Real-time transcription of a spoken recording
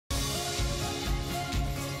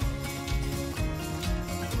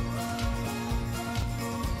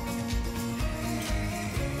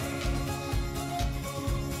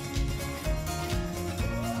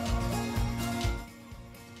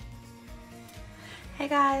Hey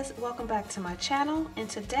guys, welcome back to my channel, and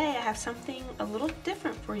today I have something a little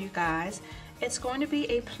different for you guys. It's going to be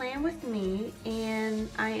a plan with me, and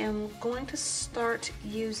I am going to start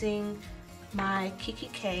using my Kiki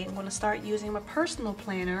K. I'm going to start using my personal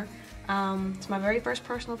planner. It's my very first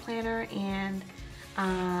personal planner, and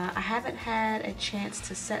I haven't had a chance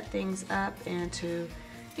to set things up and to,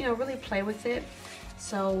 really play with it.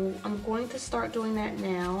 So I'm going to start doing that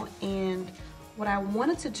now, and what I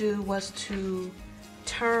wanted to do was to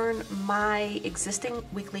turn my existing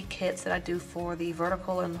weekly kits that I do for the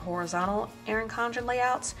vertical and horizontal Erin Condren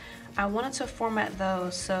layouts. I wanted to format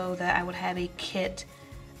those so that I would have a kit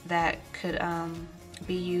that could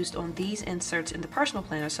be used on these inserts in the personal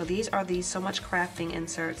planner. So these are the So Much Crafting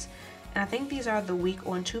inserts, and I think these are the week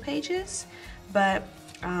on 2 pages, but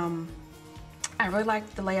I really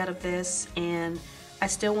like the layout of this, and I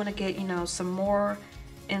still want to get some more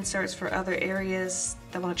inserts for other areas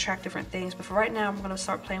that want to track different things, but for right now I'm going to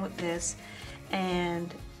start playing with this.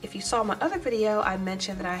 And if you saw my other video, I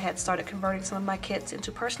mentioned that I had started converting some of my kits into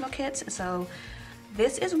personal kits, so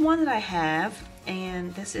this is one that I have,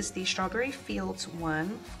 and this is the Strawberry Fields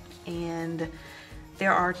one, and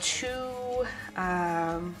there are two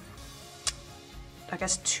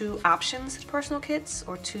options to personal kits,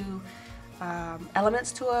 or two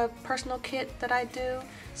elements to a personal kit that I do.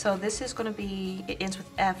 So this is going to be, it ends with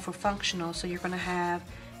F for functional, so you're going to have,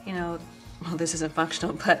 well, this isn't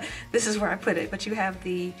functional, but this is where I put it, but you have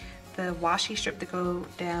the washi strip to go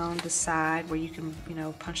down the side where you can,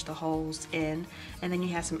 punch the holes in, and then you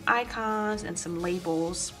have some icons and some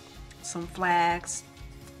labels, some flags.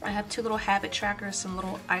 I have 2 little habit trackers, some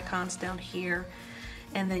little icons down here,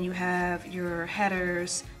 and then you have your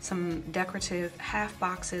headers, some decorative half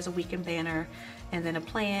boxes, a weekend banner, and then a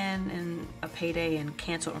plan and a payday and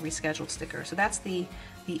cancel and rescheduled sticker. So that's the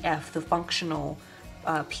F, the functional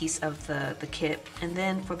piece of the kit. And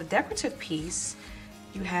then for the decorative piece,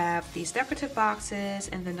 you have these decorative boxes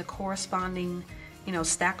and then the corresponding,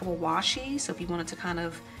 stackable washi. So if you wanted to kind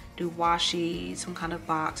of do washi, some kind of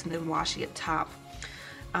box, and then washi at top.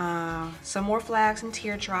 Some more flags and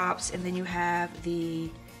teardrops, and then you have the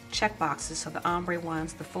check boxes, so the ombre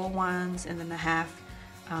ones, the full ones, and then the half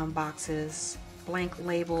boxes, blank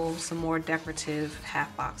labels, some more decorative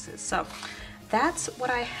half boxes. So that's what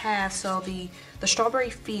I have. So the Strawberry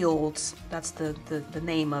Fields, that's the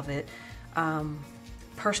name of it,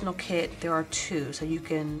 personal kit, there are 2, so you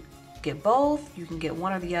can get both, you can get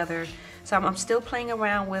one or the other. So I'm still playing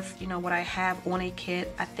around with what I have on a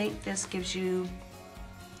kit. I think this gives you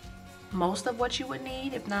most of what you would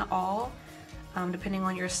need, if not all, depending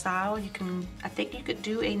on your style. I think you could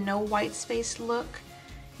do a no white space look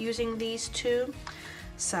using these 2.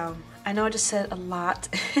 So I know I just said a lot,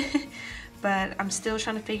 but I'm still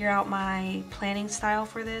trying to figure out my planning style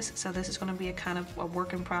for this. So this is going to be a kind of a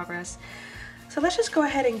work in progress. So let's just go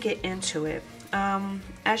ahead and get into it.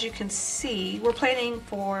 As you can see, we're planning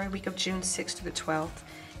for the week of June 6th to the 12th,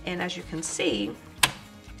 and as you can see,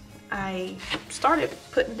 I started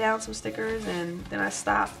putting down some stickers and then I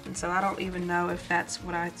stopped, and so I don't even know if that's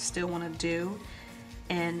what I still want to do.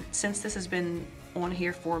 And since this has been on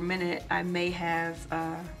here for a minute, I may have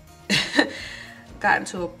gotten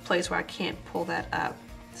to a place where I can't pull that up.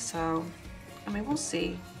 So, I mean, we'll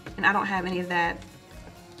see. And I don't have any of that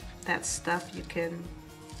stuff you can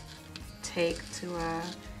take to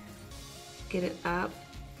get it up.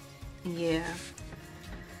 Yeah.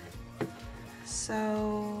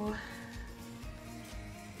 So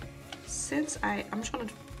since I'm just going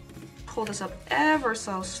to pull this up ever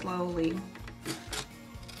so slowly.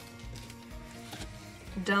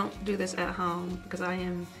 Don't do this at home, because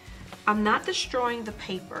I'm not destroying the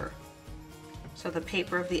paper. So the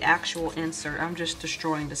paper of the actual insert, I'm just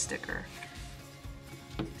destroying the sticker.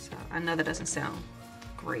 So I know that doesn't sound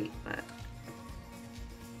great, but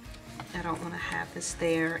I don't want to have this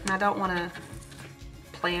there, and I don't want to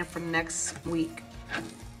plan for next week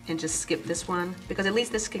and just skip this one, because at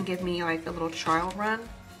least this can give me like a little trial run.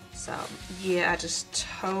 So yeah, I just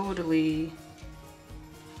totally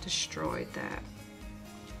destroyed that,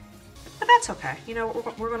 but that's okay.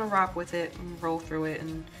 We're gonna rock with it and roll through it,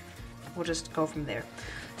 and we'll just go from there.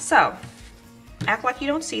 So act like you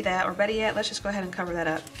don't see that, or better yet, let's just go ahead and cover that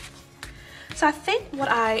up. So I think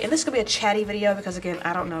and this is gonna be a chatty video, because again,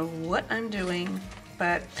 I don't know what I'm doing,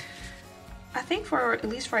 but I think for at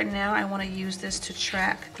least right now, I want to use this to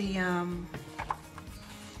track the,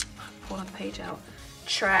 pull the page out,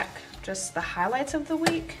 track just the highlights of the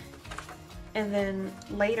week. And then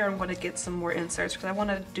later I'm going to get some more inserts, because I want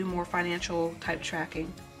to do more financial type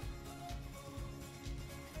tracking.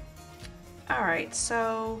 Alright,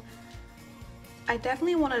 so I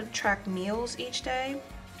definitely want to track meals each day.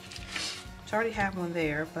 So I already have one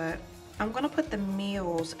there, but I'm gonna put the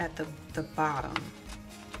meals at the bottom.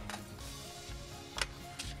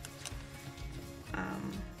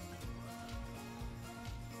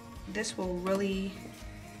 This will really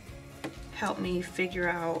help me figure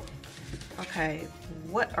out, okay,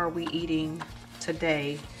 what are we eating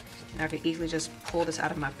today? And I can easily just pull this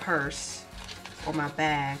out of my purse or my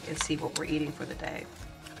bag and see what we're eating for the day.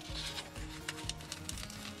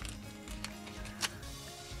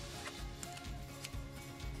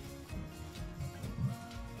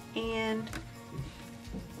 And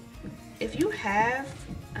if you have,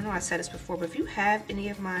 I know I said this before, but if you have any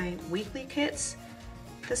of my weekly kits,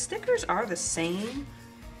 the stickers are the same.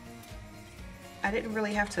 I didn't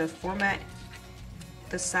really have to format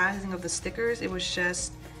the sizing of the stickers. It was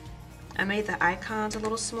just, I made the icons a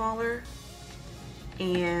little smaller,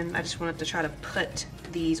 and I just wanted to try to put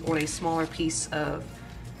these on a smaller piece of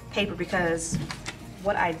paper, because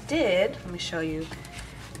what I did, let me show you,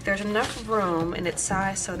 there's enough room in its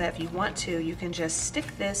size so that if you want to, you can just stick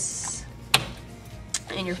this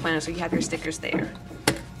in your planner so you have your stickers there.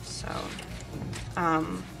 So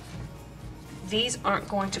these aren't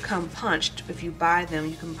going to come punched. If you buy them,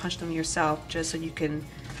 you can punch them yourself just so you can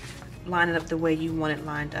line it up the way you want it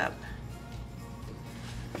lined up.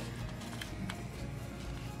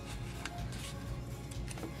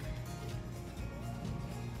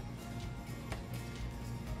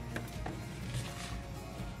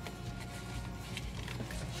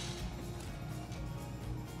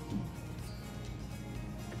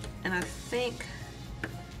 And I think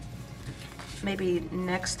maybe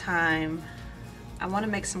next time I want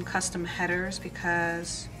to make some custom headers,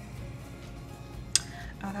 because,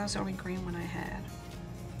 oh, that was the only green one I had.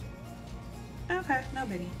 Okay, no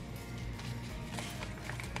biggie.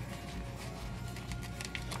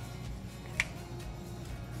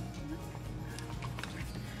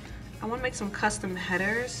 I want to make some custom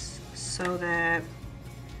headers so that,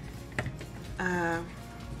 I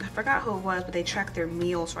forgot who it was, but they track their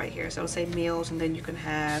meals right here. So it'll say meals, and then you can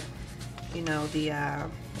have, you know, the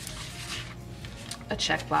a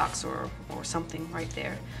checkbox or something right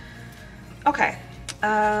there. Okay,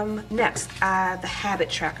 next, the habit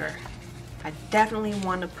tracker. I definitely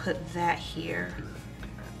want to put that here.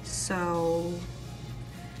 So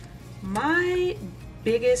my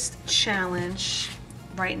biggest challenge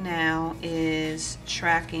right now is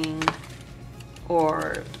tracking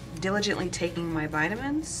or diligently taking my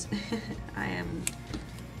vitamins. I am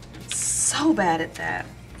so bad at that.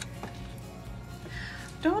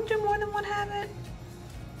 Don't do more than one habit.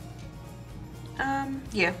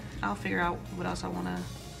 Yeah, I'll figure out what else I want to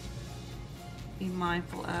be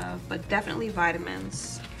mindful of, but definitely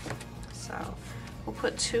vitamins. So we'll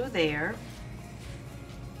put 2 there.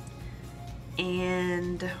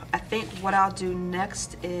 And I think what I'll do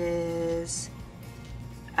next is,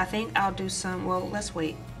 I think I'll do some, well, let's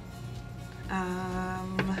wait.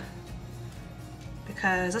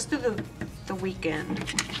 Because let's do the weekend,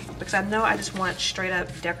 because I know I just want straight up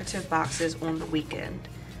decorative boxes on the weekend.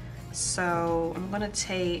 So I'm gonna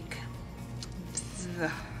take the,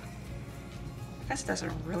 I guess it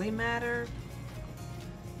doesn't really matter.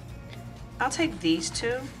 I'll take these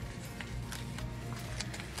 2.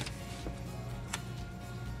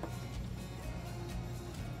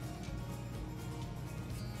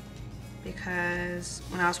 Because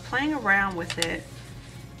when I was playing around with it,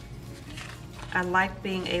 I like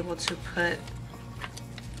being able to put,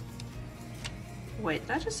 wait,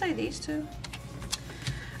 did I just say these 2?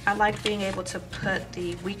 I like being able to put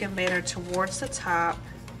the weekend banner towards the top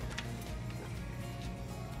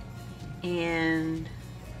and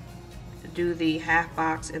do the half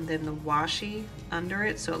box and then the washi under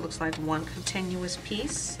it, so it looks like one continuous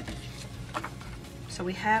piece. So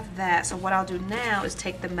we have that. So what I'll do now is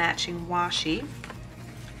take the matching washi,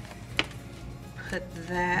 put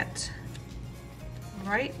that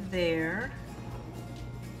right there.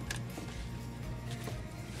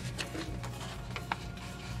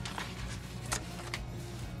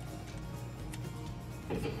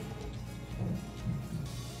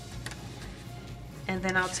 And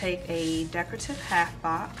then I'll take a decorative half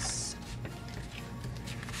box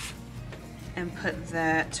and put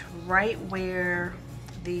that right where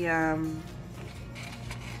the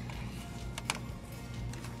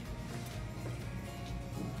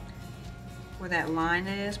where that line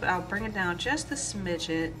is, but I'll bring it down just a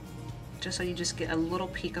smidget, just so you just get a little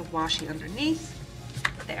peek of washi underneath.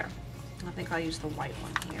 There. I think I'll use the white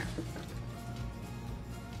one here.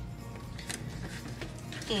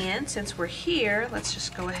 And since we're here, let's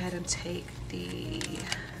just go ahead and take the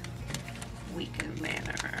weekend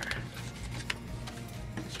banner.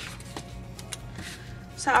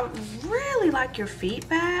 So I would really like your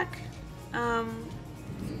feedback.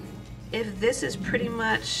 If this is pretty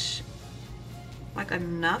much like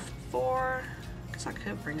enough for, because I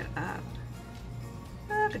could bring it up.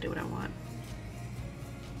 I could do what I want.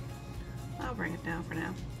 I'll bring it down for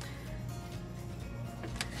now.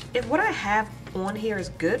 If what I have on here is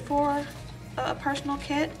good for a personal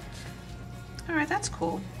kit, all right, that's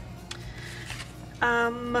cool.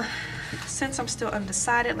 Since I'm still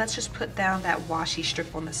undecided, let's just put down that washi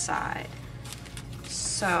strip on the side.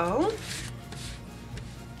 So,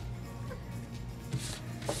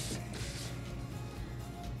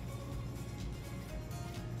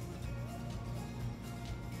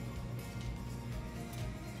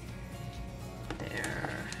 there.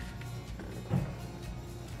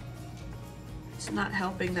 It's not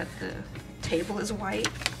helping that the table is white.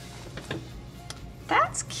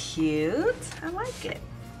 That's cute. I like it.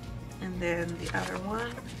 And then the other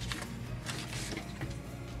one.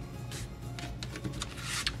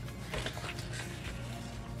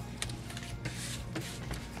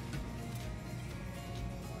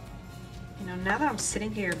 You know, now that I'm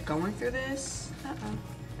sitting here going through this,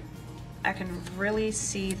 I can really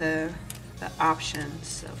see the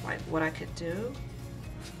options of like what I could do.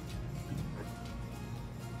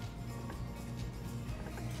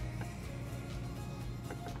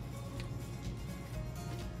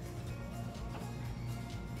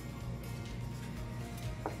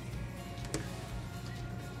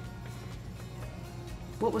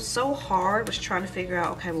 What was so hard was trying to figure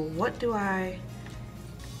out, okay, well,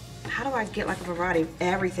 how do I get like a variety of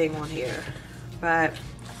everything on here? But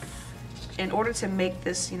in order to make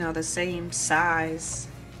this, you know, the same size,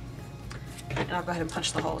 and I'll go ahead and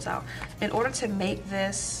punch the holes out. In order to make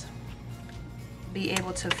this be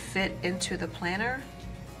able to fit into the planner,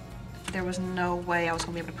 there was no way I was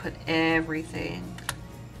gonna be able to put everything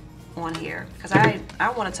on here. Because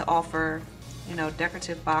I wanted to offer, you know,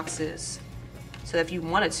 decorative boxes. So if you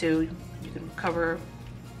wanted to, you can cover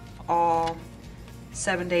all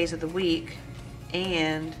 7 days of the week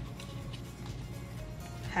and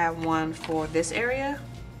have one for this area,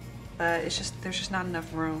 but there's just not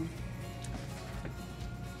enough room.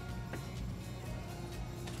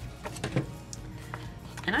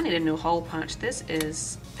 And I need a new hole punch. This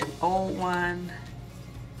is an old one.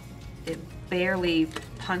 It barely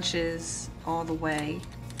punches all the way.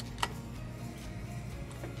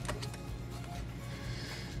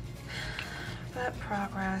 But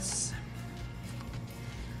progress.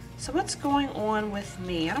 So what's going on with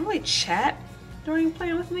me? I don't really chat during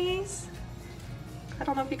Playing With Me's. I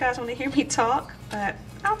don't know if you guys want to hear me talk, but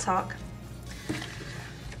I'll talk.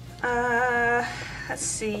 Let's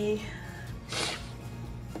see.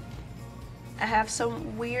 I have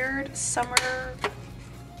some weird summer,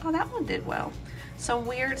 oh, that one did well. Some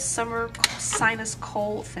weird summer sinus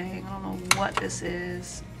cold thing. I don't know what this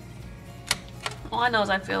is. All I know is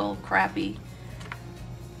I feel crappy.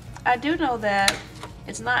 I do know that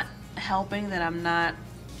it's not helping that I'm not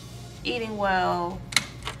eating well,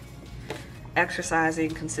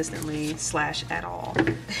 exercising consistently / at all.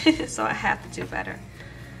 So I have to do better.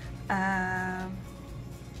 Why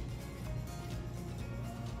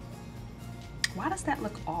does that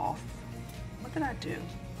look off? What did I do?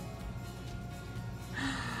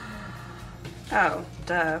 Oh,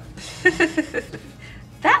 duh.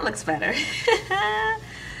 That looks better.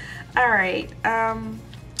 All right.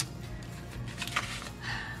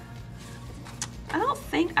 I don't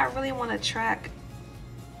think I really want to track,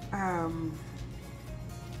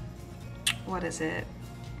 what is it?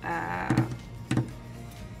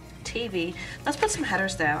 TV. Let's put some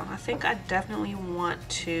headers down. I think I definitely want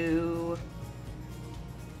to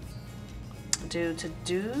do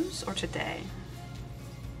to-dos or today.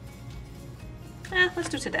 Let's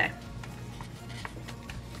do today.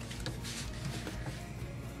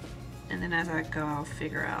 And then as I go, I'll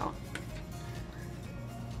figure out.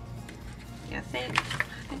 Yeah, I think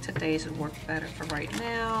today's would work better for right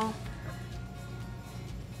now.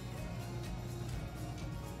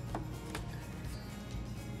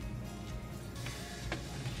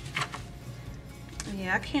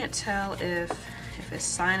 Yeah, I can't tell if it's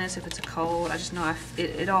sinus, if it's a cold. I just know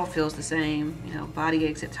it all feels the same. You know, body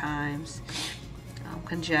aches at times,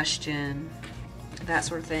 congestion, that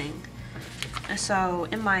sort of thing. And so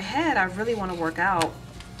in my head, I really want to work out.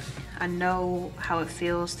 I know how it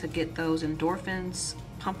feels to get those endorphins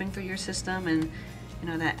pumping through your system, and you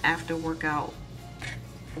know, that after workout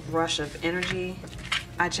rush of energy.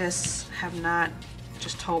 I just have not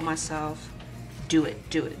just told myself, do it,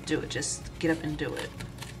 do it, do it. Just get up and do it.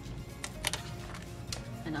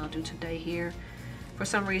 And I'll do today here. For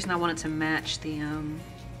some reason, I wanted to match the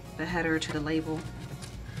header to the label.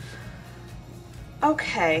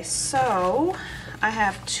 Okay, so I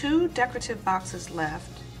have 2 decorative boxes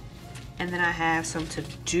left, and then I have some to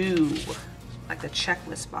do, like the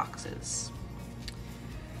checklist boxes.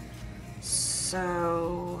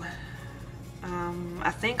 So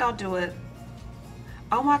I think I'll do it.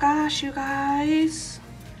 Oh my gosh, you guys,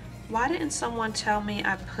 why didn't someone tell me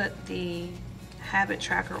I put the habit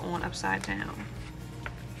tracker on upside down?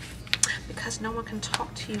 Because no one can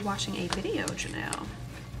talk to you watching a video, Jenelle.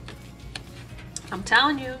 I'm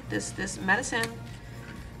telling you, this medicine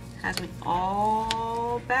has me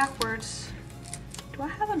all backwards. Do I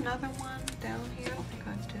have another one down here? I don't think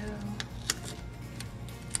I do.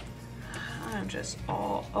 I'm just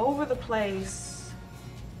all over the place.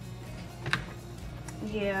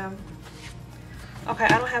 Yeah. Okay,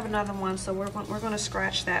 I don't have another one, so we're gonna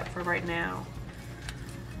scratch that for right now.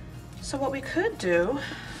 So what we could do,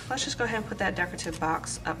 let's just go ahead and put that decorative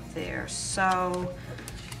box up there. So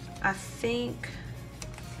I think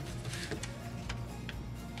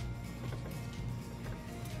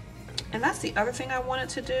and that's the other thing I wanted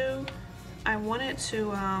to do. I wanted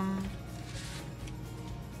to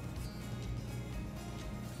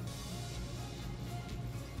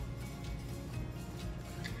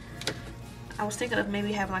I was thinking of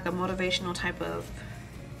maybe having like a motivational type of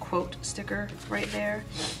quote sticker right there.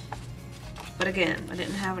 But again, I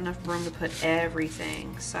didn't have enough room to put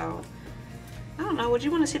everything. So I don't know, would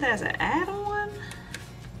you want to see that as an add-on?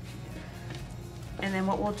 And then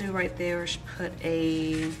what we'll do right there is put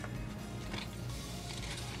a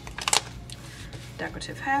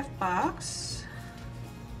decorative half box.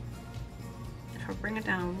 If I bring it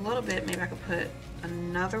down a little bit, maybe I could put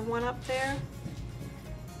another one up there.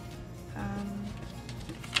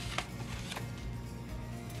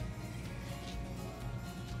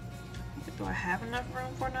 Do I have enough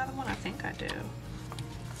room for another one? I think I do.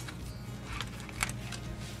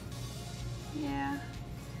 Yeah.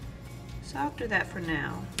 So I'll do that for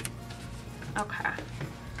now. Okay.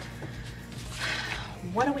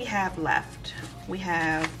 What do we have left? We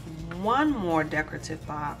have one more decorative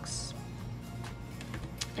box,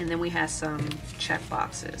 and then we have some check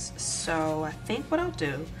boxes. So I think what I'll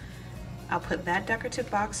do, I'll put that decorative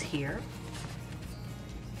box here,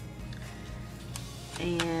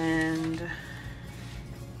 and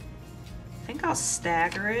I think I'll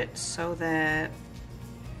stagger it so that,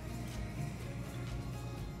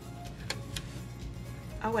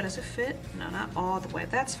 oh wait, does it fit? No, not all the way,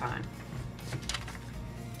 that's fine.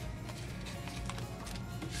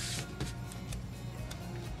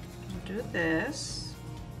 We'll do this.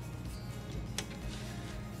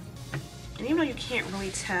 And even though you can't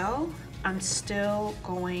really tell, I'm still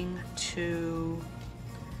going to,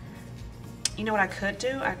 you know what I could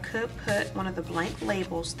do? I could put one of the blank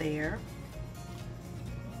labels there.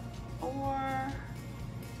 Or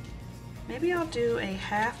maybe I'll do a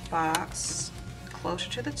half box closer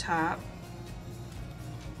to the top.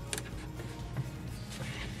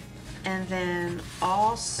 And then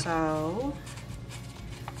also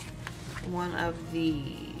one of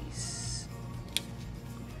these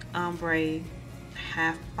ombre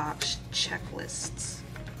half box checklists.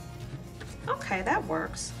 Okay, that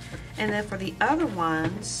works. And then for the other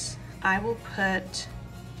ones, I will put,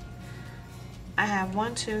 I have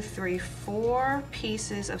 1, 2, 3, 4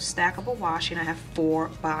 pieces of stackable washi, and I have 4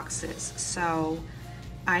 boxes. So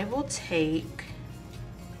I will take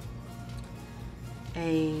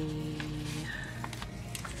a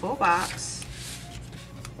full box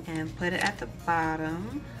and put it at the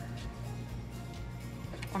bottom.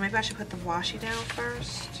 Or maybe I should put the washi down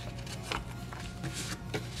first.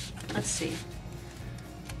 Let's see.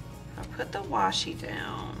 I'll put the washi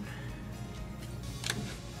down.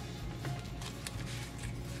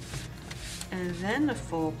 And then the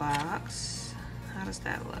full box. How does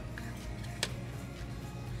that look?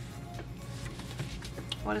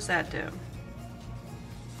 What does that do?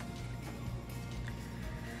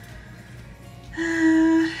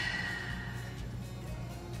 I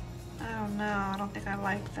don't know. I don't think I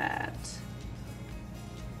like that.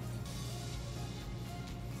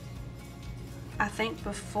 I think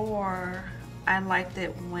before I liked it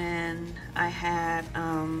when I had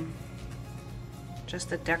just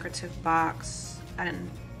the decorative box. I didn't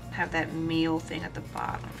have that meal thing at the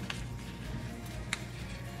bottom.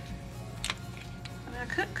 I mean, I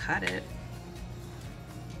could cut it.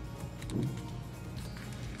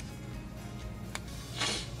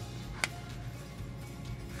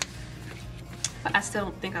 But I still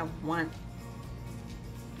don't think I want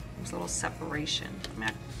this little separation. I mean,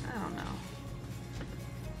 I don't know.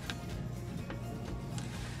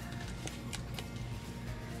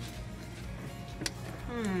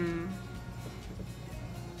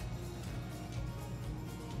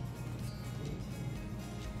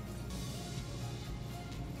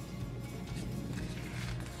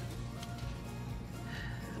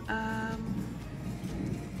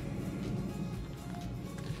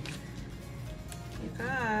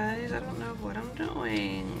 Guys, I don't know what I'm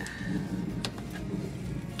doing.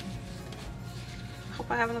 Hope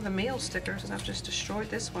I have another meal sticker since I've just destroyed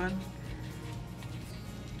this one.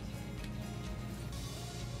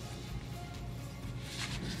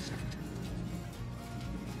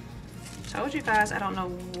 Told you guys I don't know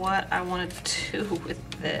what I want to do with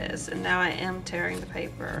this, and now I am tearing the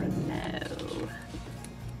paper. No.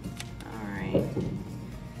 Alright.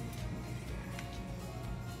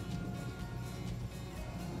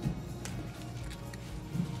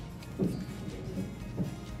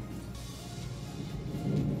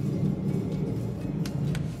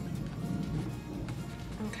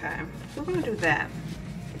 Okay, we're gonna do that.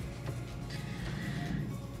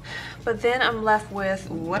 But then I'm left with,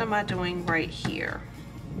 what am I doing right here?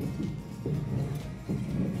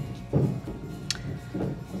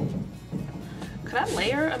 Could I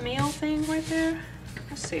layer a meal thing right there?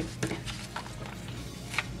 Let's see.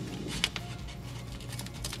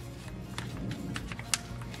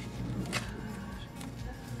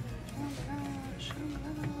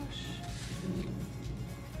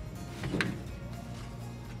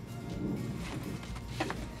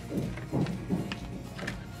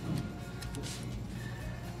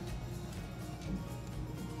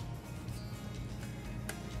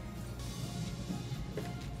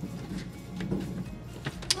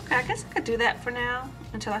 I guess I could do that for now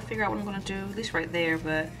until I figure out what I'm going to do, at least right there,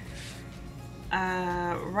 but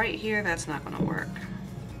right here that's not going to work.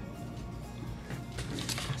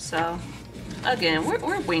 So again,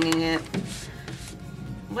 we're winging it.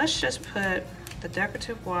 Let's just put the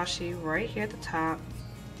decorative washi right here at the top.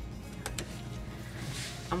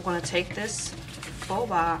 I'm going to take this full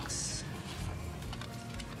box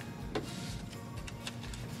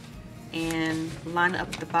and line it up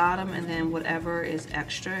at the bottom, and then whatever is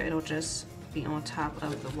extra, it'll just be on top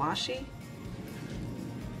of the washi.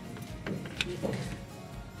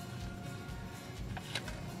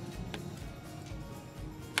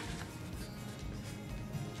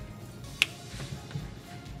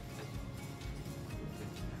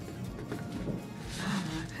 Oh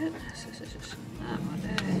my goodness, this is just not my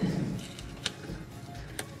day.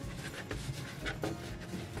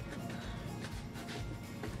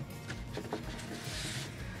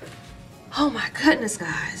 Oh my goodness,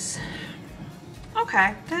 guys.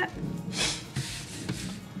 Okay, that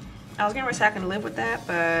I was gonna say I can live with that,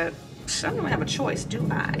 but I don't even have a choice, do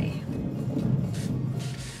I?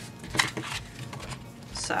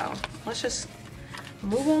 So let's just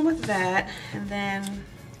move on with that, and then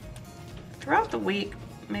throughout the week,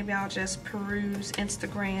 maybe I'll just peruse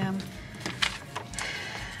Instagram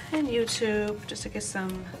and YouTube just to get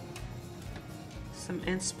some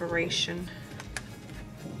inspiration.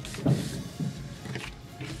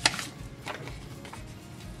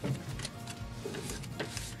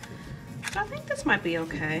 I think this might be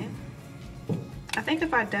okay. I think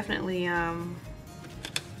if I definitely have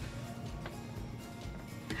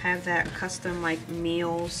that custom like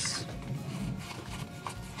meals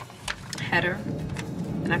header,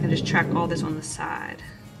 and I can just track all this on the side.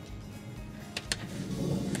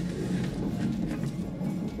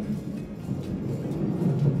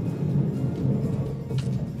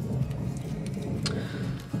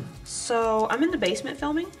 So I'm in the basement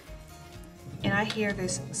filming, and I hear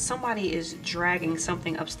somebody is dragging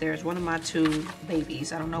something upstairs, one of my two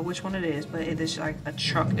babies. I don't know which one it is, but it is like a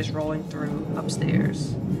truck is rolling through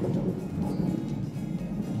upstairs.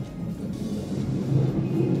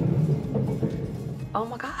 Oh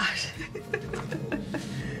my gosh.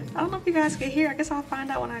 I don't know if you guys can hear. I guess I'll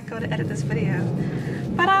find out when I go to edit this video.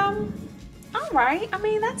 But all right. I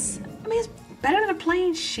mean, it's better than a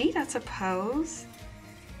plain sheet, I suppose.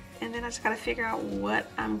 And then I just gotta figure out what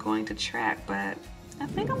I'm going to track, but I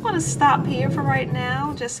think I'm gonna stop here for right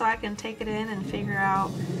now, just so I can take it in and figure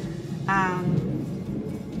out how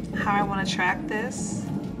I want to track this.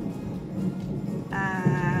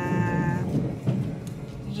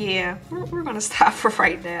 Yeah, we're gonna stop for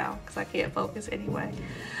right now because I can't focus anyway.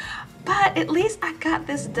 But at least I got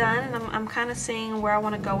this done, and I'm kind of seeing where I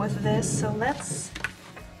want to go with this. So let's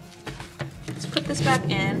put this back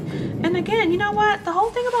in. And again, you know what? The whole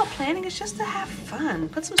thing about planning is just to have fun.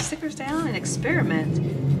 Put some stickers down and experiment.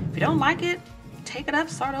 If you don't like it, take it up,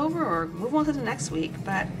 start over, or move on to the next week.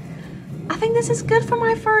 But I think this is good for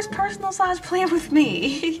my first personal size plan with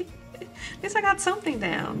me. At least I got something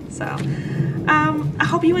down. So I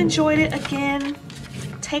hope you enjoyed it. Again,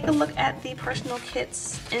 take a look at the personal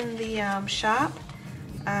kits in the shop.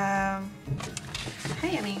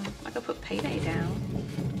 Hey, I mean, I could put payday down.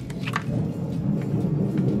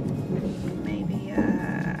 Maybe, I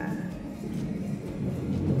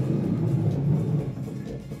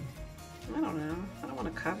don't know. I don't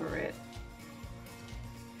cover it.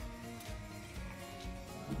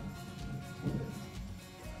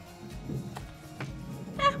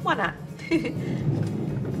 Why not?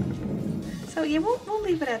 So yeah, we'll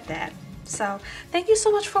leave it at that. So thank you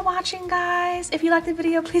so much for watching, guys. If you liked the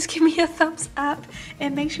video, please give me a thumbs up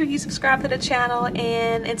and make sure you subscribe to the channel.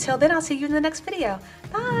 And until then, I'll see you in the next video.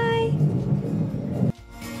 Bye.